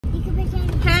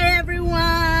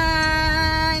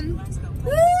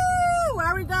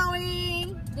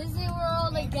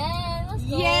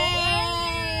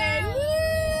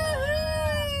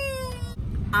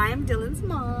Dylan's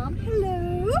mom.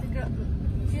 Hello.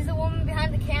 She's the woman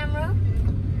behind the camera.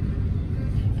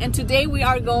 And today we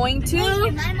are going to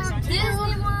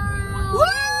Disney World. Woo!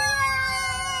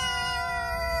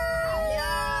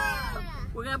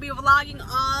 We're gonna be vlogging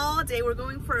all day. We're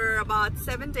going for about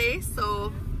 7 days,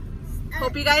 so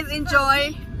hope you guys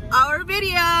enjoy our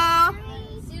video.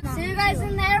 See you guys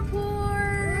in the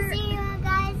airport. See you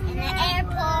guys in the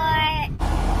airport.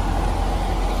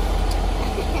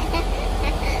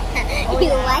 You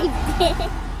liked it.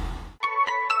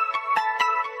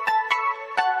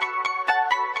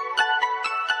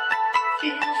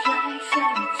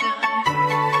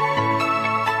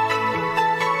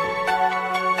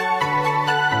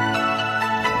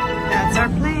 That's our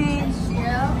plane.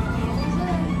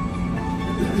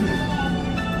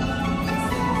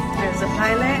 There's a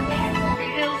pilot.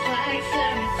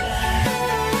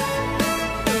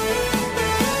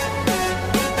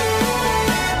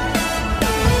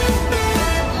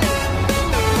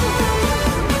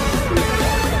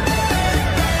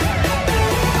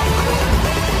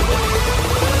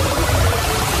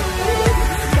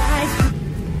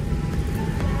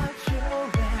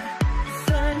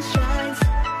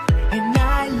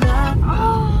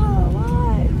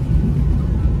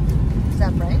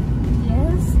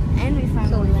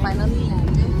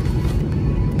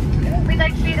 We'd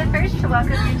like to be the first to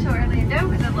welcome you to Orlando,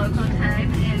 where the local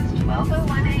time is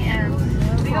 12:01 a.m.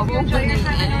 We hope you enjoy your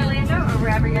time in Orlando or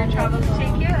wherever your travels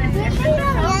take you. And if this is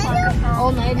welcome home,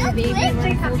 All night, baby.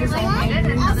 please have your lights muted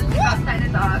until the seatbelt sign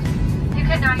is off. You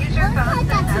cannot use your phones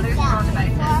and other small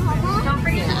devices. Don't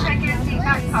forget to check your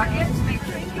seatback pockets.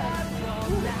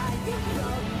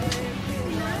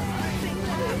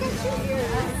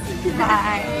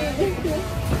 Bye.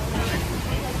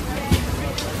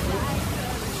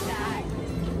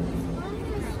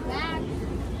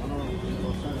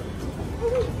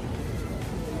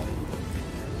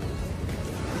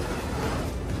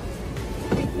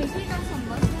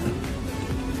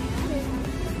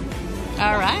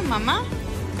 All right, Mama.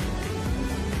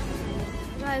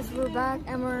 Guys, we're back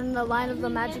and we're in the line of the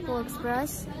Magical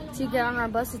Express to get on our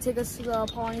bus to take us to the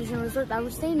Polynesian Resort that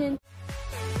we're staying in.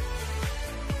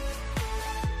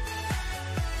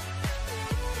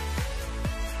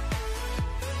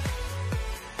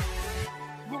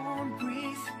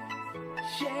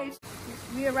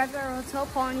 We arrived at our hotel,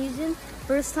 Polynesian.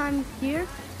 First time here,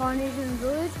 Polynesian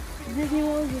Village. Disney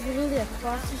World is literally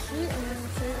across the street, and we're going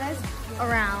to show you guys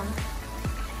around.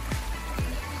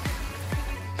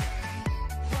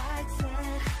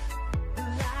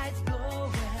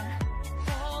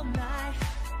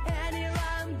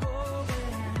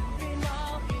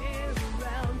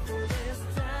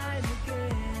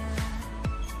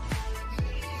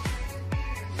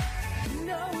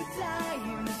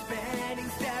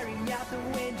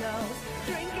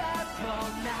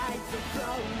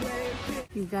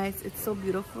 You guys, it's so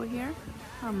beautiful here.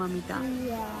 Huh, Mamita?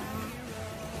 Yeah.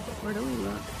 Where do we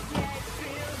look?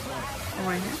 Oh,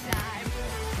 right here?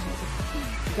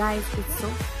 Guys, it's so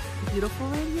beautiful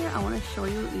right here. I want to show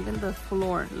you even the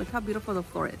floor. Look how beautiful the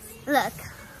floor is. Look.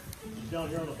 Down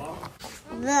here on the bottom.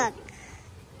 Look.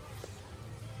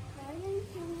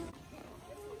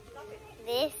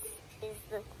 This is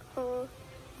the cool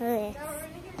list.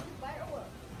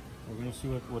 We're gonna see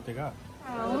what they got.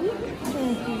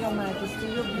 Thank you, Your Majesty.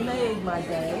 You've made my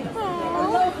day.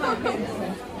 Hello, my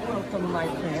princess. Welcome, my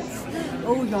prince.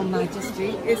 Oh, Your Majesty,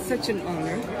 it's such an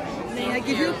honor. May I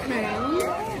give you a crown?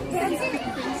 Thank you,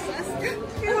 princess.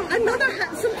 Oh, another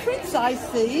handsome prince, I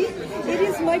see. It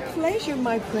is my pleasure,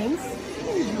 my prince.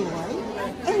 Enjoy.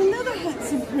 Another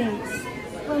handsome prince.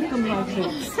 Welcome, my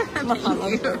prince.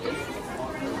 Mahalo.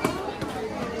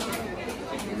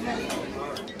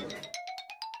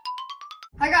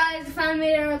 Hi guys, we finally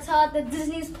made it our hotel at the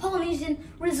Disney's Polynesian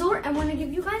Resort. I want to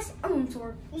give you guys a room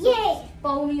tour. Yay!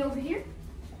 Follow me over here.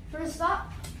 First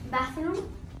stop,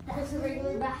 bathroom. That's a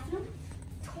regular bathroom.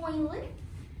 Toilet,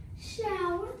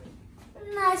 shower,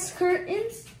 nice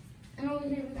curtains. And over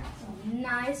here we got some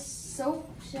nice soap,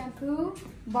 shampoo,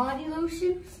 body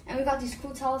lotion. And we got these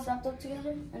cool towels wrapped up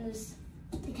together. And this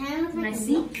nice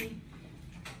seat.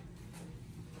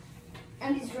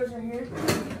 And these drawers are here.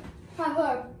 Have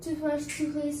a toothbrush,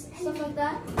 toothpaste, stuff like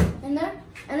that in there.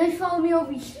 And then follow me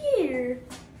over here.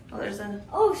 Oh, there's a...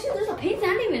 Oh shoot, there's a painting.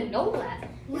 I didn't even know that.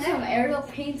 There's some Ariel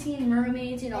painting,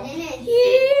 mermaids, you know. Alright,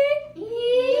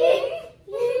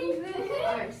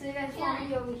 so you guys follow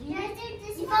me over here.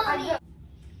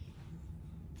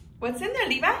 What's in there,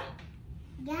 Liva?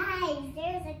 Guys,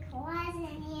 there's a closet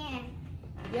in here.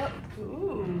 Yep.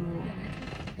 Ooh.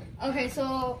 Okay,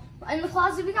 so in the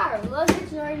closet we got our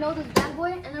luggage. You already know this bad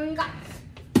boy. And then we got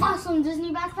awesome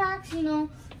Disney backpacks. You know,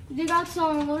 they got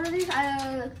some, what are these?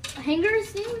 Hangers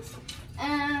things.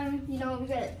 And, you know, we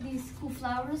got these cool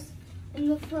flowers in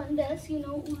the front desk, you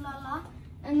know, ooh la la.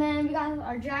 And then we got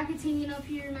our jackets hanging up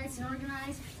here, nice and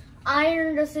organized.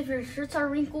 Iron, just if your shirts are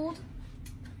wrinkled.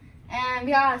 And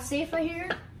we got a safe right here.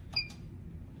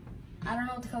 I don't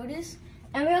know what the code is.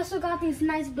 And we also got these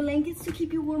nice blankets to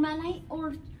keep you warm at night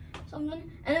or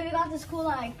something. And then we got this cool,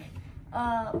 like,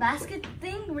 basket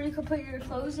thing where you could put your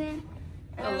clothes in.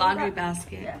 And A laundry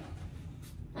basket. Yeah.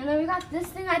 And then we got this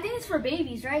thing. I think it's for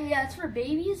babies, right? Yeah, it's for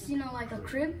babies. You know, like a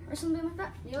crib or something like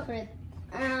that. Yep. Crib.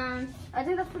 And I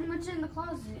think that's pretty much it in the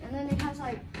closet. And then it has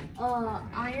like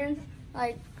iron,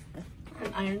 like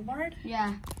an iron board.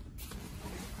 Yeah.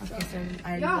 Okay, so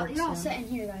iron You're board. all set in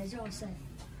here, guys. You're all set.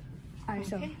 All right,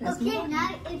 so Okay,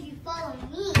 now if you follow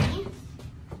me,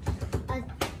 I'll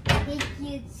take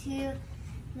you to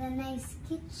the nice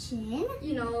kitchen.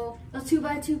 you know, a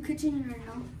 2x2 kitchen right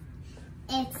now.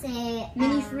 It's a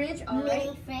Mini fridge, all right.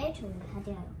 Mini fridge. How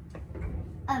do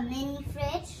I? A mini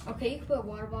fridge, Okay, you can put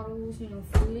water bottles, you know,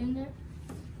 food in there.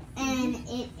 and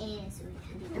it is.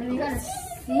 And then we got a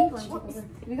sink.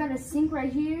 We got a sink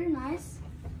right here, nice.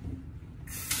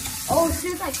 Oh,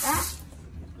 shit, like that.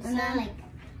 And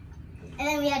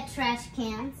then we have trash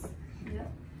cans.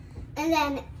 Yep. And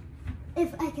then,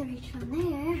 if I can reach from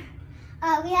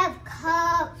there, we have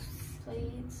cups,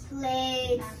 plates,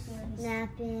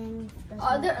 napkins.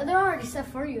 Oh, they're already set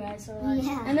for you guys. So like,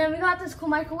 Yeah. And then we got this cool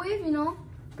microwave, you know,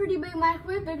 pretty big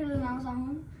microwave, bigger than ours at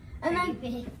home. And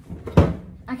then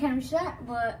I can't reach that,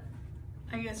 but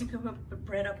I guess you could put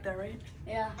bread up there, right?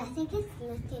 yeah. I think it's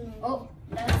nothing. In Oh,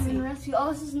 that's interesting.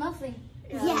 Oh, this is nothing.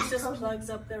 Yeah. It's just plugs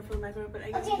up there for the microwave, but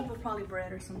I guess you could put probably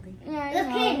bread or something. Yeah,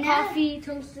 Okay, you know, now- coffee,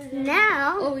 toasters.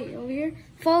 Now, Oh, wait, over here.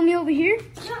 Follow me over here.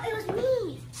 no, it was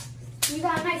me. You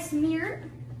got a nice mirror.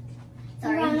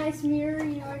 Sorry. You got a nice mirror.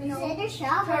 You already Is know. it a Try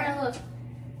shower? to look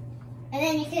And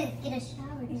then you can get a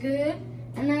shower. good.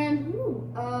 And then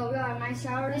we got a nice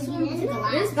shower. This one, Into the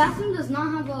glass. this bathroom does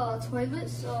not have a toilet,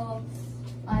 so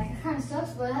like it kind of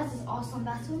sucks. But it has this awesome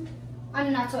bathroom. I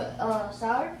mean, not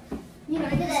shower. You know,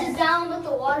 you can sit down, let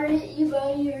the water hit you,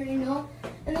 but you already know.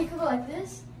 And then you can go like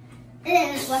this. And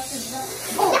then it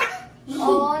washes up.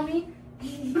 All on me.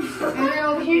 And then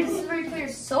over here, this is where you put your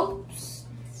soaps.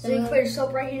 So you can put your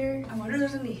soap right here. I wonder if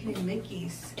there's any hidden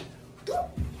Mickeys.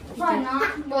 Probably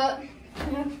not, but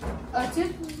yeah. A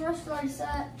toothbrush like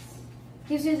that.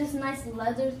 Gives you this nice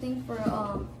leather thing for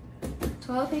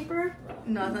toilet paper.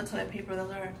 No, it's not toilet paper.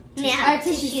 Those are. Now,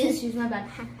 Tissues, my bad.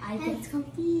 I get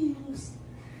confused.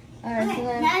 Alright, so Okay,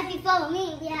 then, now if you follow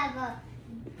me, we have a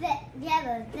bed, we have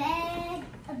a bed,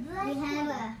 we have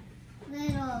a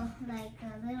little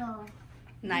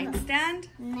Nightstand.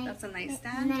 night, That's a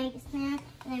nightstand. nightstand,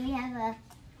 and then we have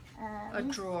A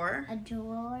drawer. a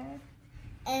drawer,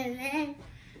 and then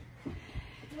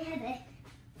we have a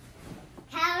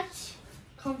couch,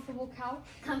 comfortable couch.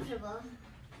 comfortable.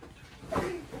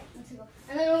 Let's go.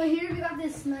 And then over here we got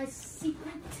this nice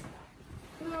secret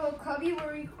little cubby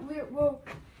where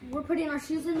we're putting our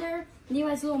shoes in there. And you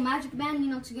guys a little magic band,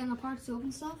 you know, to get in the park to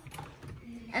open stuff.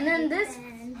 And then this,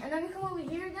 and then we come over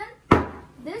here again.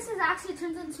 This is actually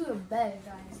turns into a bed,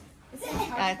 guys. It's a couch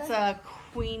That's bed. a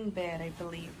queen bed, I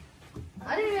believe.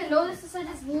 I didn't even notice this. I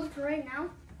just looked right now,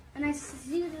 and I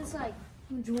see this like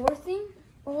drawer thing.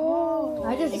 Oh,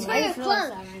 I just It's for your realized clothes.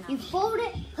 that right now. You fold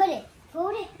it, put it,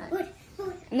 fold it, put it, fold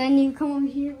it. And then you come over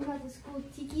here, we got this cool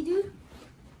tiki dude.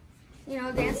 You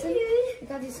know, dancing. We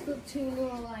got these cool two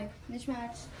little like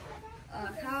mismatch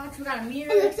couch. We got a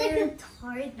mirror. It looks right like there. a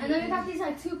target. And then we got these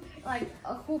like two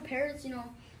cool parrots. You know,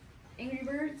 Angry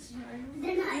Birds. You know,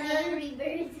 They're not angry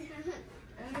birds.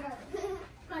 and we got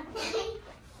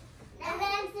And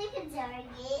then I'm thinking target.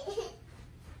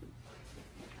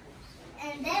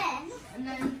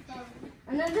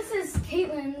 and then this is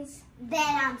Caitlin's. Bed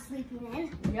I'm sleeping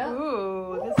in. Yep.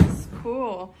 Ooh, this is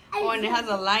cool. Oh, and it has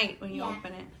a light when you Yeah.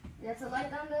 open it. That's a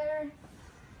light down there.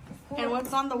 And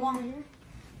what's on the wall?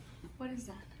 What is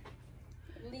that?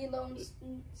 Lilo and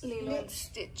Lilo and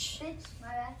Stitch. Stitch. My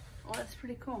bad. Oh, that's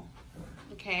pretty cool.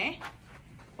 Okay.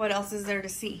 What else is there to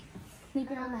see?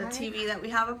 Sleeping on the The hammock. TV that we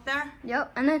have up there.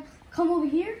 Yep. And then come over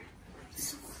here.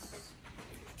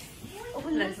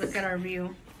 Open Let's this. look at our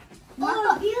view.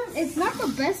 It's not the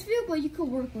best view, but you could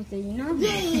work with it, you know?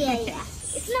 Yeah.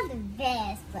 It's not the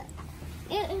best, but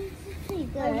it's pretty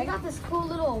Like, we good. got this cool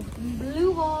little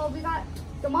blue wall. We got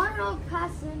the monorail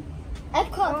passing.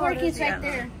 Epcot Park there's is the right other.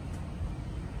 there.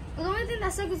 The only thing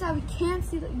that sucks is that we cannot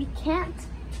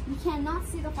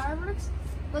see the fireworks.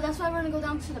 But that's why we're gonna go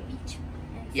down to the beach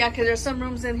and Yeah, because there's some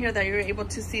rooms in here that you're able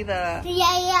to see the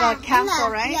the castle,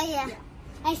 right? Yeah.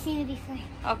 I've seen it before.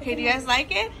 Okay, do you guys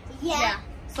like it? Yeah.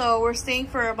 So we're staying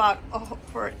for about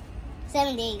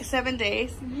 7 days. 7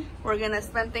 days. We're gonna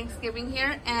spend Thanksgiving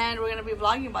here, and we're gonna be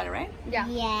vlogging about it, right? Yeah.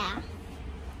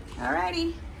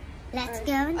 Alrighty. Let's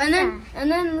go. And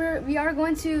then we are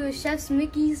going to Chef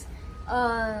Mickey's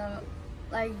brunch.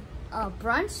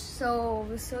 So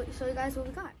we'll show you guys what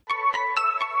we got.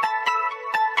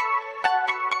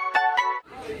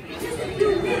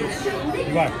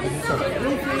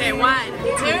 Okay, 1,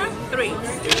 2, 3.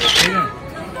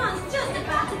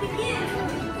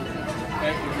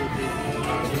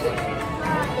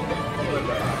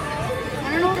 I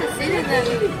don't know what to say to them.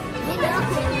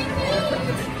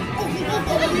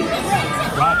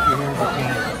 Rock, you hear the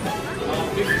can.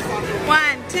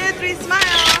 1, 2, 3,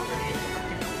 smile.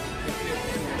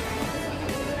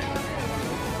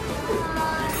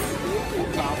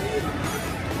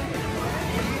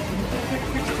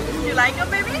 You like them,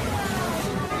 baby?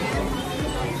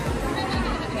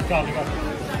 Go.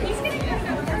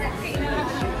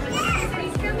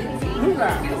 Who's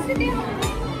that? Who's that?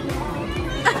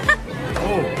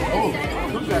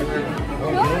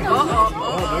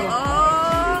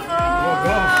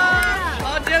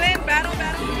 Oh, Dylan, battle.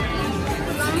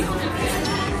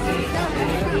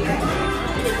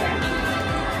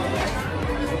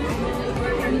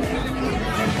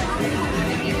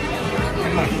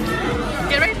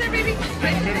 Get right there, baby.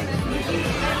 Right there.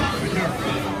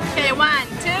 Okay, 1,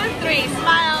 2, 3,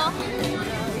 smile.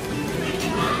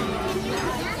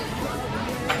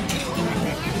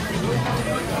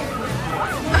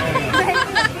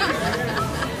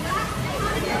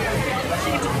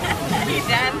 He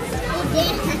danced.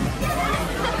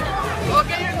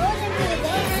 Okay.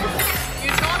 You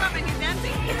told him and he's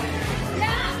dancing.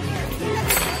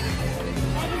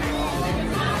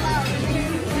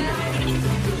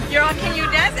 You're all, can you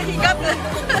dance? And he got the...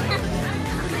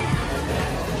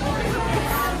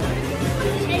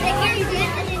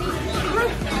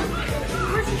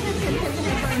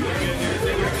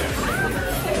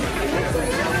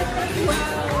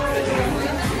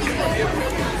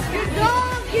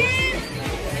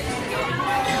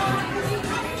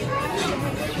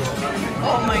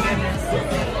 Oh my goodness.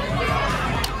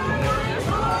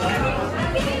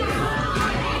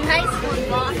 Nice one,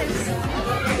 boss.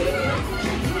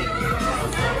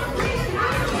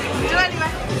 Do it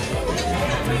anyway.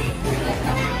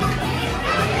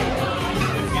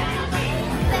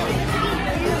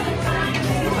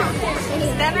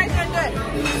 Stand right there, good.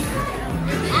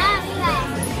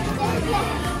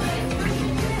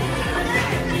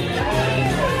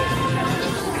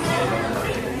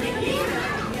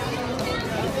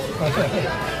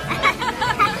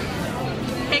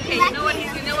 Hey,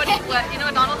 you know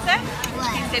what Donald said?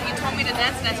 He said, you told me to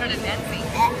dance and I started dancing.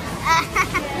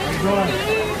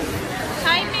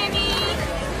 Hi, Minnie.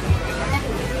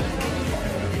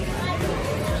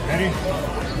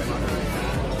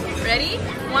 Ready?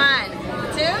 1,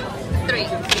 2, 3.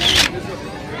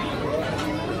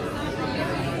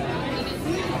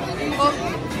 Oh.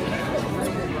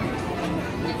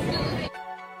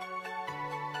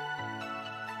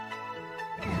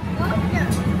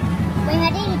 Wait,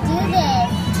 how do you do this?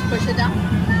 Push it down.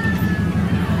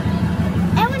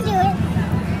 I want to do it.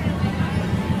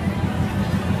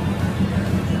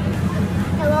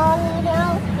 Hello.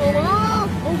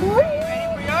 Ready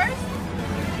for yours?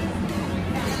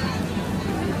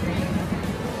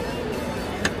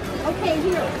 Okay,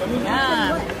 here.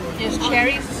 Yeah. There's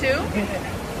cherries too.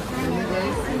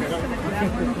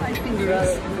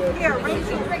 Here,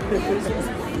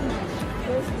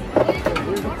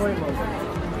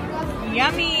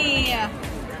 yummy.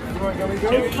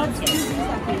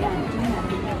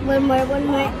 One more.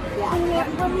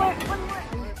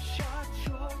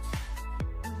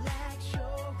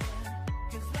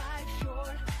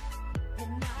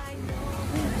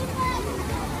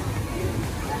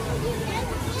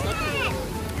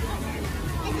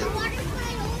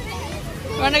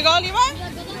 You wanna go, Levi?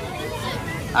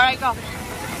 All right, go.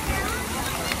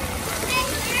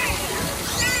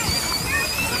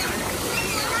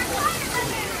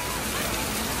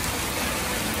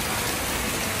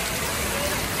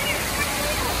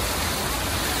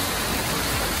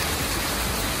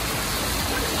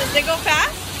 Does it go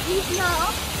fast? No.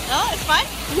 No, it's fine?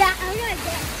 Yeah, I'm gonna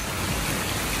dance.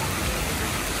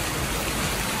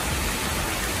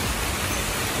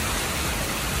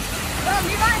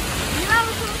 Levi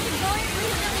was supposed to go in, but he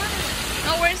didn't want to.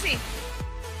 Oh, where is he?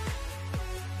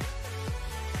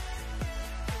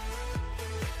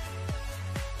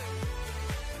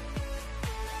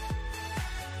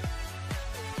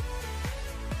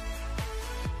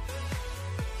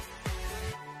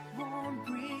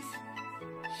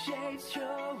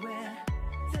 showing,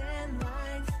 thin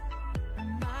lines,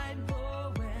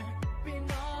 mind-blowing.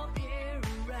 Been all year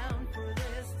around for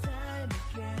this time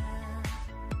again.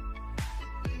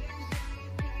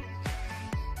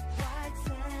 White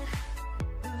sand,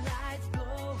 the lights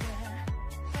glowing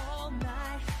all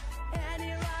night, and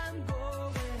here I'm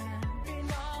going.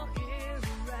 Been all year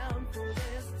around for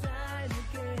this time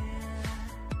again.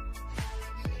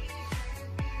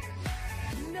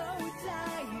 No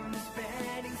time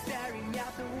spending staring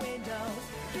out the windows.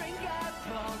 Drink up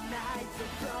all night, so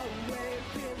throw away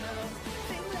pillows.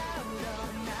 Sing loud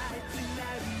all night,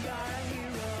 tonight we are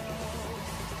heroes.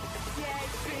 Yeah,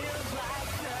 it feels like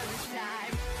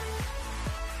summertime.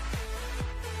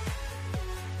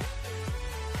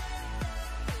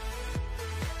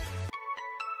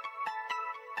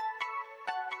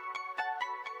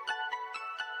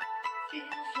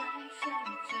 Feels like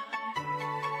summertime.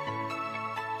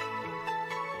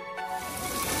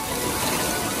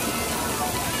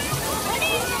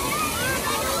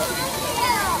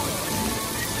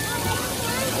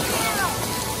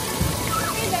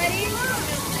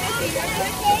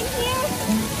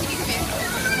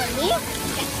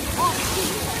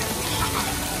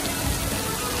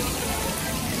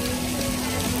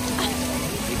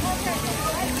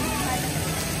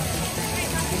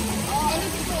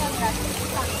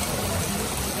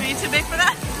 Are you too big for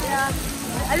that? Yeah.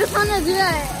 I just want to do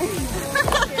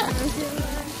that.